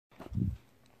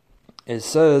It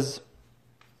says,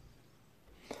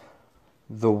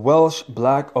 the Welsh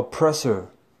black oppressor,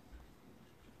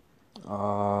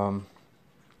 um,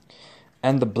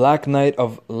 and the Black Knight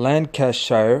of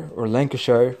Lancashire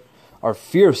are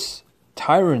fierce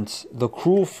tyrants, the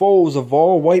cruel foes of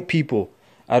all white people.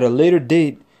 At a later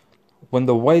date, when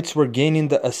the whites were gaining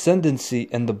the ascendancy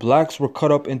and the blacks were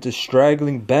cut up into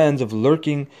straggling bands of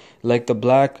lurking like the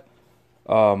black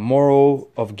Morrow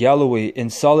of Galloway in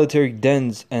solitary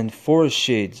dens and forest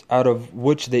shades, out of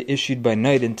which they issued by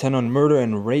night, intent on murder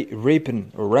and rapine.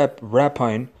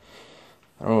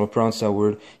 I don't know how to pronounce that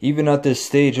word. Even at this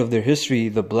stage of their history,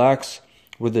 the blacks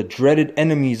were the dreaded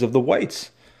enemies of the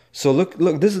whites. So look,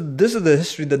 this is the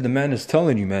history that the man is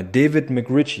telling you, man. David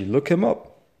McRitchie, look him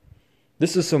up.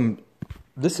 This is some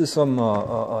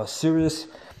serious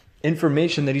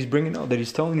information that he's bringing out, that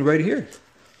he's telling you right here.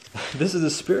 This is the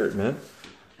spirit, man.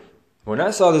 When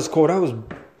I saw this quote, I was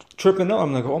tripping out.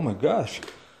 I'm like, oh my gosh.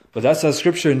 But that's that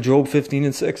scripture in Job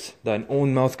 15:6. Thine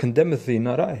own mouth condemneth thee,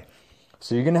 not I.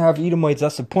 So you're going to have Edomites,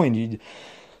 that's the point.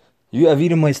 You have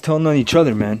Edomites telling on each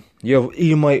other, man. You have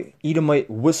Edomite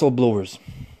whistleblowers.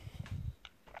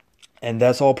 And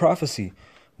that's all prophecy.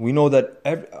 We know that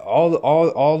all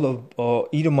of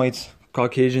Edomites,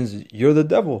 Caucasians, you're the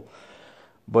devil.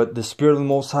 But the Spirit of the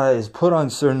Most High is put on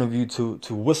certain of you to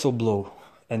whistleblow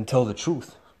and tell the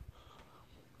truth.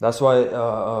 That's why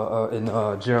in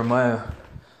Jeremiah,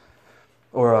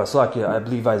 or I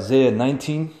believe Isaiah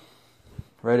 19,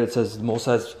 right? It says the Most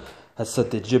High has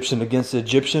set the Egyptian against the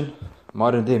Egyptian,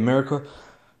 modern day America.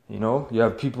 You know, you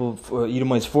have people,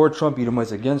 Edomites for Trump,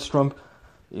 Edomites against Trump,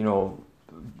 you know,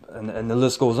 and the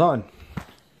list goes on.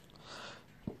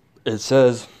 It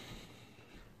says,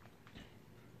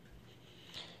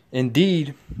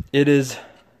 indeed, it is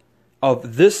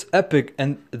of this epoch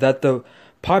and that the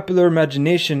popular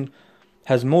imagination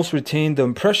has most retained the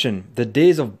impression. The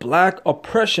days of black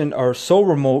oppression are so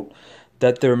remote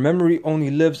that their memory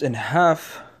only lives in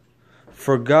half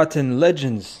forgotten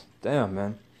legends. Damn,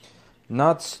 man.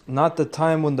 Not the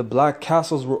time when the black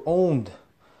castles were owned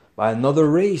by another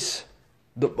race.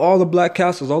 All the black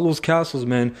castles, all those castles,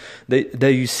 man, that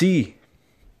you see,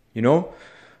 you know,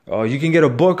 you can get a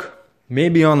book,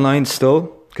 maybe online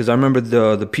still, because I remember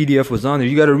the PDF was on there.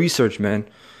 You got to research, man.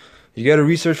 You got to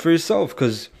research for yourself,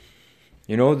 because,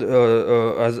 you know,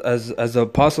 as the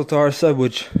Apostle Tahar said,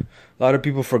 which a lot of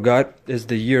people forgot, is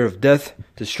the year of death,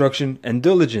 destruction, and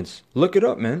diligence. Look it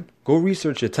up, man. Go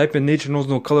research it. Type in Nature Knows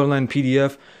No Colorline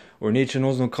PDF or Nature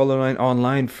Knows No Colorline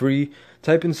online, free.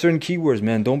 Type in certain keywords,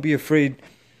 man. Don't be afraid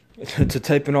to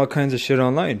type in all kinds of shit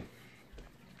online.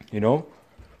 You know?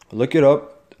 Look it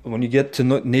up. When you get to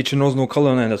Nature Knows No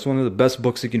Colorline, that's one of the best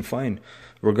books you can find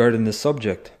regarding this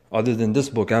subject. Other than this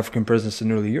book, African Presence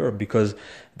in Early Europe, because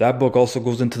that book also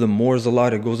goes into the Moors a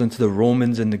lot. It goes into the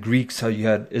Romans and the Greeks, how you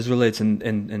had Israelites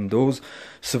and those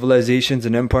civilizations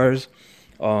and empires.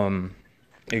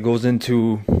 It goes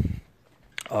into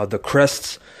the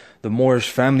crests, the Moorish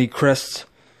family crests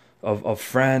of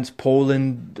France,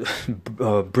 Poland,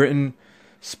 Britain,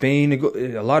 Spain,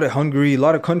 a lot of Hungary, a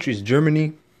lot of countries,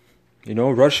 Germany, you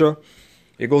know, Russia.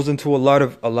 It goes into a lot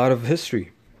of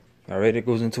history. All right, it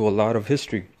goes into a lot of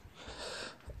history.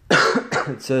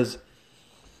 It says,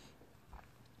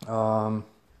 and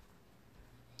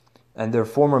their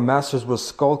former masters were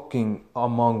skulking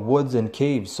among woods and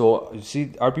caves. So you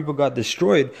see, our people got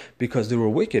destroyed because they were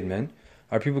wicked, man.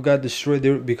 Our people got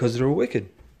destroyed because they were wicked,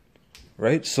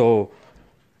 right? So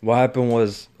what happened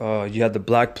was you had the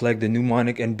Black Plague, the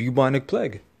pneumonic and bubonic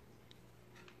plague,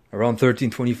 around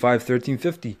 1325,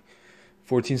 1350.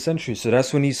 14th century. So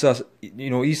that's when Esau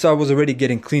was already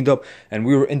getting cleaned up, and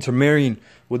we were intermarrying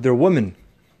with their women.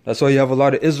 That's why you have a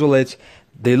lot of Israelites.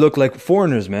 They look like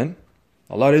foreigners, man.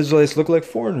 A lot of Israelites look like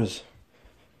foreigners.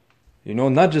 You know,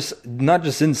 not just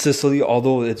in Sicily,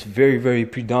 although it's very, very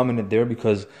predominant there.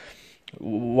 Because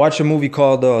watch a movie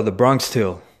called The Bronx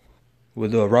Tale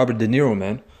with Robert De Niro,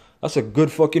 man. That's a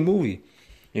good fucking movie.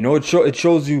 You know, it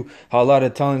shows you how a lot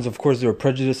of Italians, of course, they were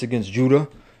prejudiced against Judah.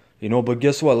 You know, but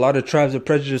guess what? A lot of tribes are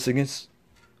prejudiced against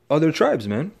other tribes,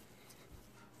 man.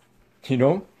 You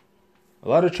know? A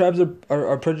lot of tribes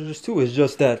are prejudiced too. It's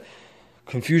just that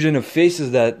confusion of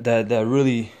faces that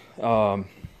really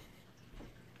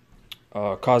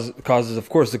causes, of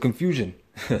course, the confusion.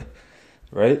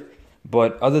 Right?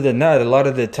 But other than that, a lot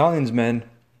of the Italians, man,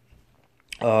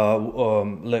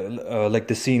 like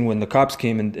the scene when the cops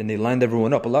came and they lined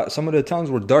everyone up. Some of the Italians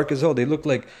were dark as hell. They looked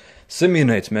like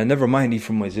Simeonites, man. Never mind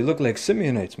Ephraimites. They look like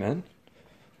Simeonites, man.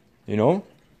 You know?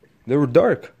 They were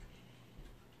dark.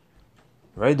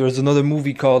 Right? There's another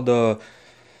movie called, oh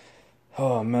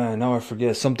man, now I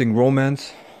forget. Something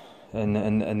Romance.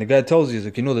 And the guy tells you, he's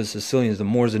like, you know, the Sicilians, the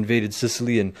Moors invaded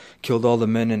Sicily and killed all the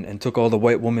men and took all the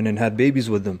white women and had babies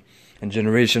with them. And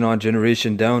generation on,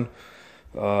 generation down,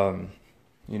 you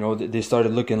know, they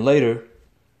started looking lighter,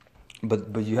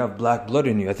 but you have black blood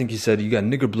in you. I think he said you got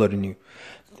nigger blood in you.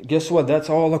 Guess what? That's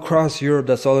all across Europe.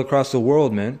 That's all across the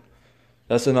world, man.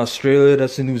 That's in Australia.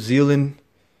 That's in New Zealand.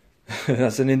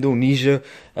 That's in Indonesia.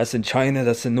 That's in China.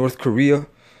 That's in North Korea.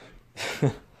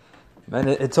 Man,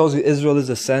 it tells you Israel is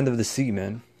the sand of the sea,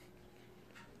 man.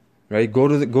 Right? Go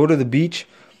to the beach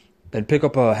and pick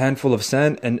up a handful of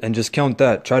sand and just count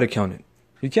that. Try to count it.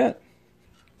 You can't.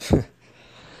 So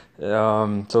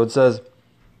it says,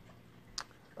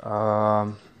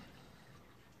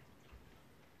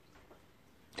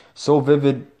 so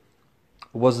vivid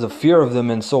was the fear of them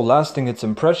and so lasting its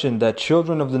impression that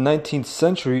children of the 19th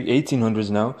century, 1800s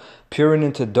now, peering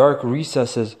into dark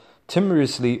recesses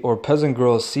timorously, or peasant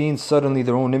girls seeing suddenly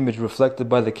their own image reflected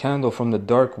by the candle from the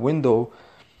dark window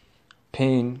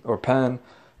pane or pan,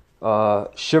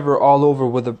 shiver all over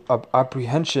with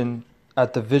apprehension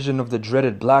at the vision of the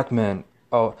dreaded black man,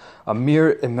 a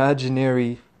mere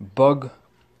imaginary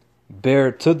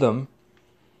bugbear to them,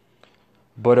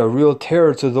 but a real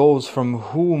terror to those from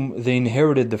whom they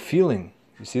inherited the feeling.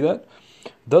 You see that?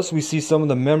 Thus we see some of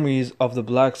the memories of the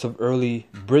blacks of early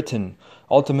Britain.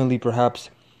 Ultimately, perhaps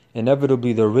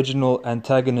inevitably, the original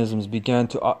antagonisms began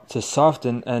to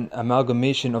soften and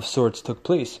amalgamation of sorts took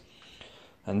place.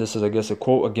 And this is, I guess, a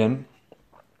quote again.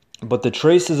 But the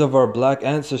traces of our black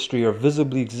ancestry are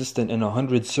visibly existent in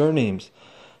 100 surnames.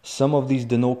 Some of these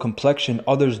denote complexion,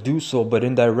 others do so, but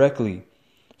indirectly.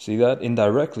 See that?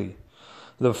 Indirectly.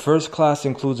 The first class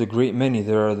includes a great many.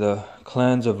 There are the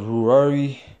clans of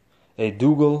Ruari, a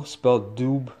Dougal, spelled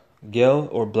Doob, Gel,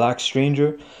 or Black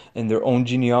Stranger, in their own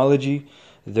genealogy.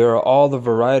 There are all the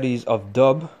varieties of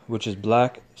Dub, which is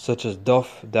black, such as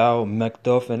Duff, Dow,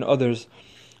 Macduff, and others.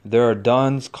 There are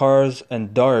Dons, Cars,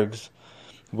 and Dargs,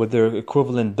 with their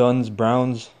equivalent Duns,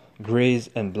 Browns,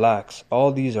 Greys, and Blacks.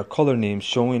 All these are color names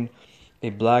showing a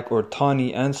black or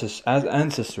tawny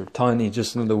ancestor. Tawny,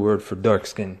 just another word for dark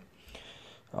skin.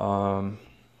 So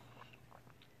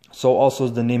also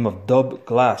is the name of Dub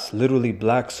Glass, literally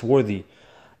black swarthy,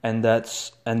 and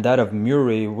that of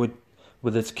Murray with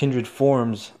its kindred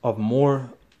forms of more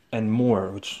and more,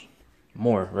 which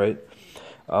more, right?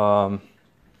 Other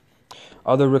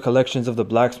recollections of the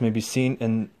blacks may be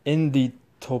seen in the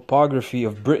topography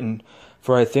of Britain,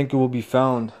 for I think it will be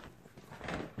found.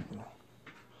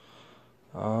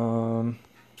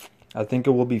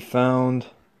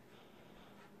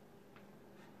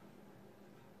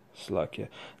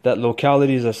 That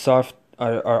localities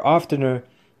are oftener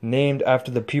named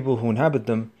after the people who inhabit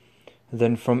them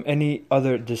than from any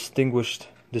other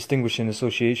distinguishing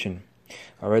association.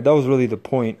 Alright, that was really the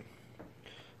point.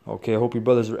 Okay, I hope you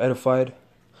brothers were edified.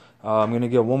 I'm going to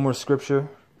get one more scripture.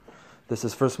 This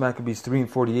is 1 Maccabees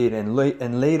 3:48.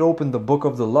 And laid open the book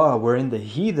of the law, wherein the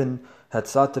heathen had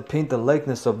sought to paint the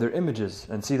likeness of their images.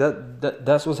 And see,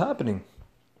 that's what's happening.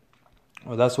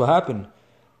 Or that's what happened.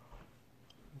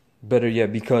 Better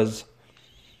yet, because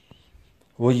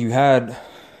what you had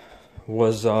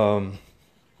was, what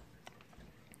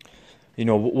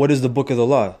is the book of the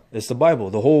law? It's the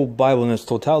Bible, the whole Bible in its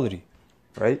totality,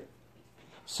 right?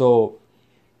 So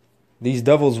these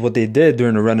devils, what they did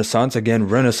during the Renaissance, again,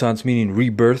 Renaissance meaning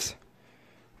rebirth,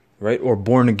 right? Or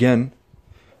born again,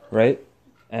 right?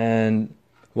 And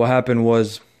what happened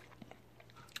was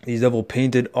these devil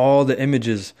painted all the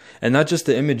images, and not just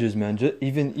the images, man.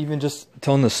 Even just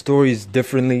telling the stories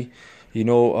differently,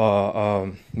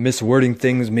 miswording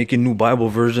things, making new Bible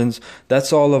versions.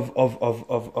 That's all of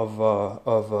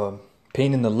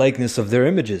painting the likeness of their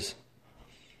images.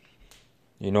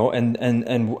 And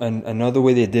another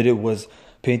way they did it was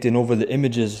painting over the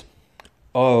images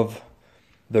of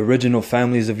the original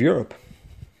families of Europe.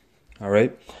 All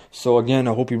right. So again,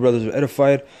 I hope you brothers are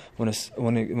edified. When I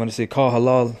say Ka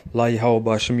Halal, La Yahweh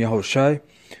Ba'Shem Yahushai,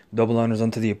 double honors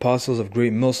unto the apostles of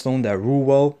Great Millstone that rule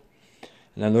well,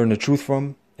 and I learned the truth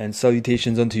from. And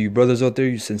salutations unto you brothers out there,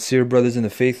 you sincere brothers in the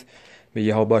faith. May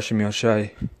Yahweh Ba'Shem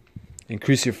Yahushai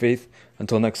increase your faith.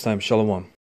 Until next time, Shalom.